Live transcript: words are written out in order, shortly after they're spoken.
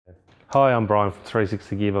Hi, I'm Brian from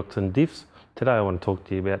 360 Gearboxes and Diffs. Today I want to talk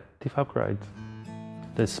to you about diff upgrades.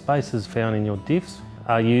 The spacers found in your diffs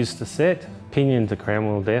are used to set pinion to crown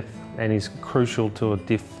wheel depth and is crucial to a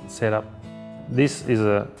diff setup. This is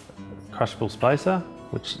a crushable spacer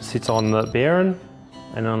which sits on the bearing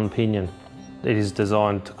and on the pinion. It is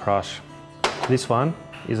designed to crush. This one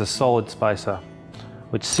is a solid spacer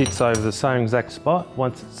which sits over the same exact spot.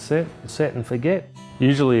 Once it's set and forget.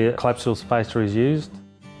 Usually a collapsible spacer is used.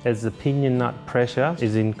 As the pinion nut pressure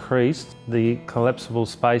is increased, the collapsible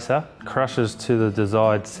spacer crushes to the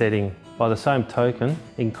desired setting. By the same token,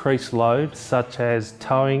 increased load, such as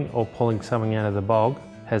towing or pulling something out of the bog,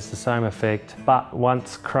 has the same effect, but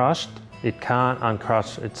once crushed, it can't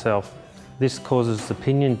uncrush itself. This causes the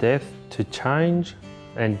pinion depth to change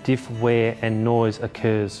and diff wear and noise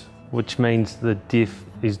occurs, which means the diff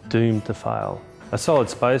is doomed to fail. A solid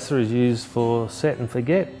spacer is used for set and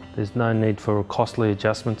forget. There's no need for costly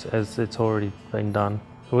adjustments as it's already been done.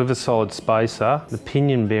 With a solid spacer, the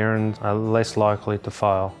pinion bearings are less likely to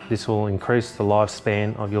fail. This will increase the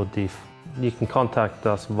lifespan of your diff. You can contact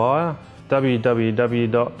us via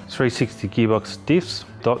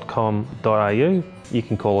www.360gearboxesdiffs.com.au. You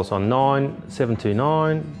can call us on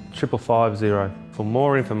 9729 550 for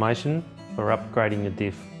more information for upgrading your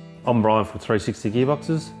diff. I'm Brian from 360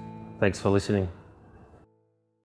 Gearboxes. Thanks for listening.